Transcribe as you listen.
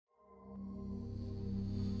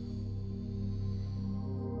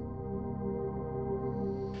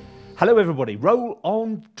Hello everybody, roll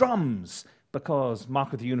on drums, because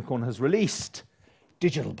Mark of the Unicorn has released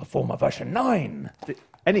Digital Performer version 9.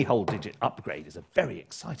 Any whole digit upgrade is a very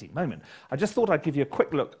exciting moment. I just thought I'd give you a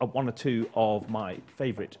quick look at one or two of my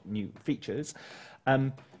favourite new features.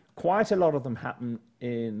 Quite a lot of them happen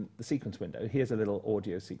in the sequence window. Here's a little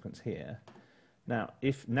audio sequence here. Now,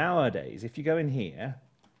 nowadays, if you go in here,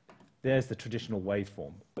 there's the traditional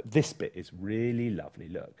waveform, but this bit is really lovely,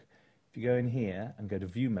 look. If you go in here and go to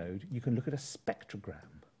view mode, you can look at a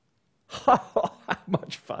spectrogram. How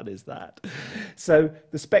much fun is that? So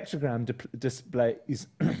the spectrogram display is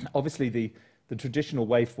obviously the traditional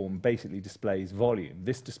waveform basically displays volume.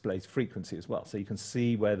 This displays frequency as well. So you can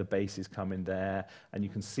see where the bass is coming there, and you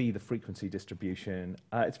can see the frequency distribution.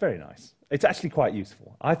 It's very nice. It's actually quite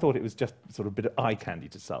useful. I thought it was just sort of a bit of eye candy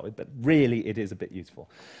to start with, but really it is a bit useful.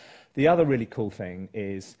 The other really cool thing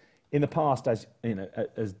is, in the past, as you know,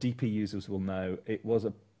 as DP users will know, it was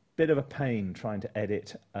a bit of a pain trying to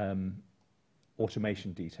edit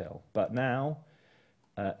automation detail. But now,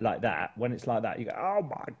 like that, when it's like that, you go, oh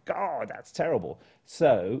my God, that's terrible.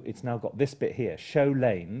 So it's now got this bit here, show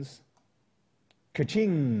lanes,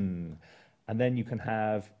 ka-ching, and then you can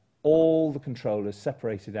have all the controllers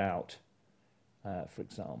separated out. For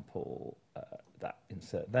example, that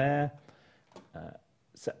insert there.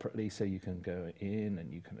 Separately, so you can go in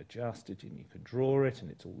and you can adjust it and you can draw it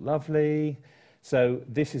and it's all lovely. So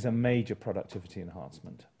this is a major productivity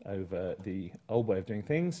enhancement over the old way of doing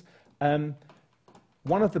things.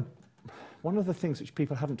 One of the things which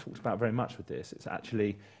people haven't talked about very much with this is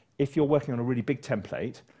actually, if you're working on a really big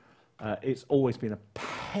template, it's always been a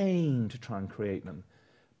pain to try and create them.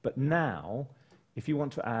 But now, if you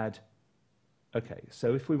want to add, okay,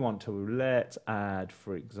 so if we want to, let's add,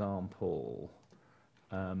 for example,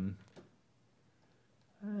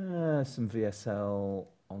 some VSL,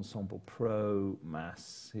 Ensemble Pro,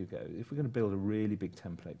 Mass, here we go. If we're going to build a really big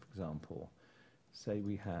template, for example, say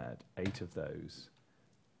we had 8 of those,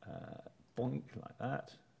 boink, like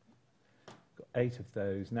that. Got 8 of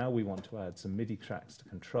those. Now we want to add some MIDI tracks to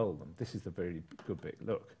control them. This is the very good bit,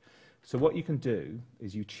 look. So what you can do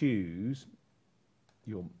is you choose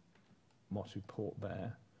your Motu port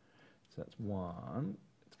there. So that's 1.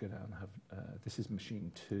 Go down and have, this is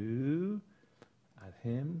machine 2, add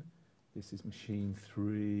him, this is machine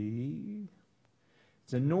 3.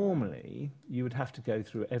 So normally you would have to go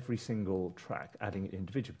through every single track, adding it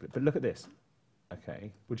individually, but look at this.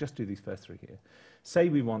 Okay, we'll just do these first 3 here. Say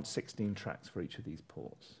we want 16 tracks for each of these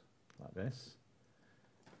ports, like this.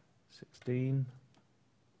 16,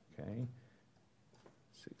 okay,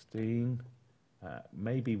 16.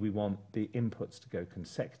 Maybe we want the inputs to go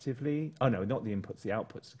consecutively. Oh, no, not the inputs, the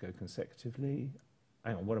outputs to go consecutively.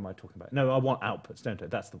 Hang on, what am I talking about? No, I want outputs, don't I?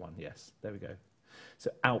 That's the one, yes. There we go. So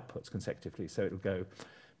outputs consecutively. So it'll go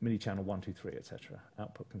MIDI channel 1, 2, 3, etc.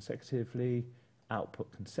 Output consecutively,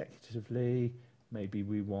 output consecutively. Maybe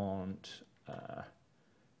we want,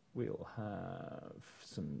 we'll have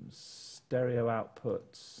some stereo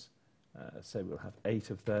outputs. Say we'll have 8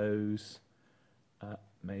 of those.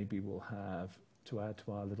 Maybe we'll have, to add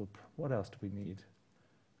to our little, what else do we need?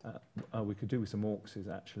 We could do with some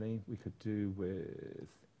auxes, actually. We could do with,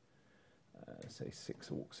 say, 6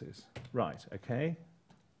 auxes. Right, okay.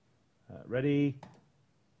 Ready?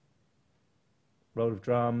 Roll of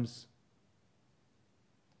drums.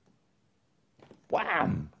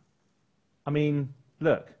 Wham! I mean,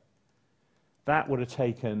 look. That would have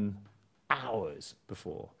taken hours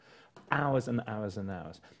before. Hours and hours and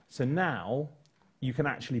hours. So now you can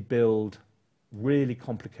actually build really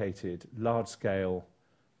complicated, large-scale,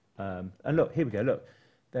 and look, here we go, look,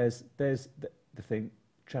 there's the thing,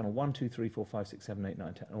 channel 1, 2, 3, 4, 5, 6, 7, 8,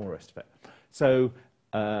 9, 10, and all the rest of it. So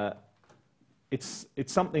it's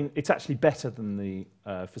something, it's actually better than the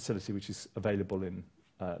facility which is available in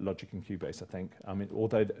Logic and Cubase, I think. I mean,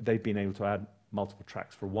 although they've been able to add multiple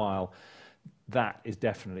tracks for a while, that is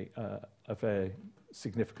definitely a very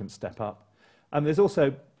significant step up. And there's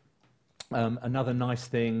also another nice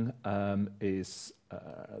thing is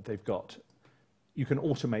they've got, you can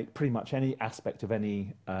automate pretty much any aspect of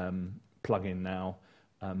any plugin now.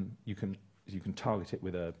 You can target it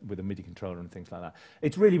with a MIDI controller and things like that.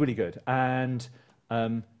 It's really, really good. And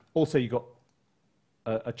also you've got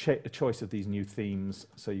a choice of these new themes,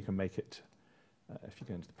 so you can make it, if you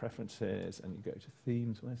go into the preferences and you go to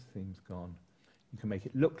themes, where's themes gone? You can make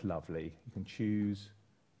it look lovely. You can choose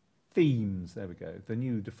themes, there we go. The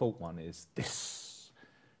new default one is this,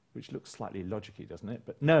 which looks slightly logic-y, doesn't it?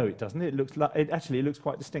 But no, it doesn't. It looks like, it looks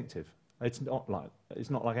quite distinctive. It's not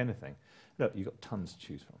like anything. Look, you've got tons to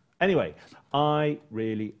choose from. Anyway, I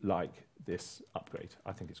really like this upgrade.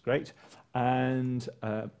 I think it's great. And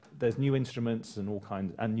there's new instruments and all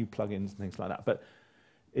kinds, and new plugins and things like that. But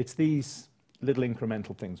it's these little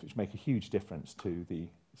incremental things which make a huge difference to the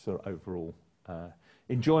sort of overall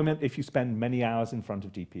enjoyment if you spend many hours in front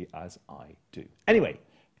of DP, as I do. Anyway,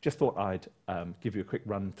 just thought I'd give you a quick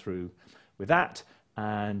run through with that,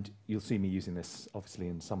 and you'll see me using this obviously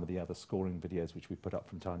in some of the other scoring videos which we put up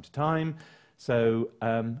from time to time. So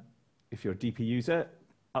if you're a DP user,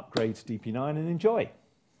 upgrade to DP9 and enjoy.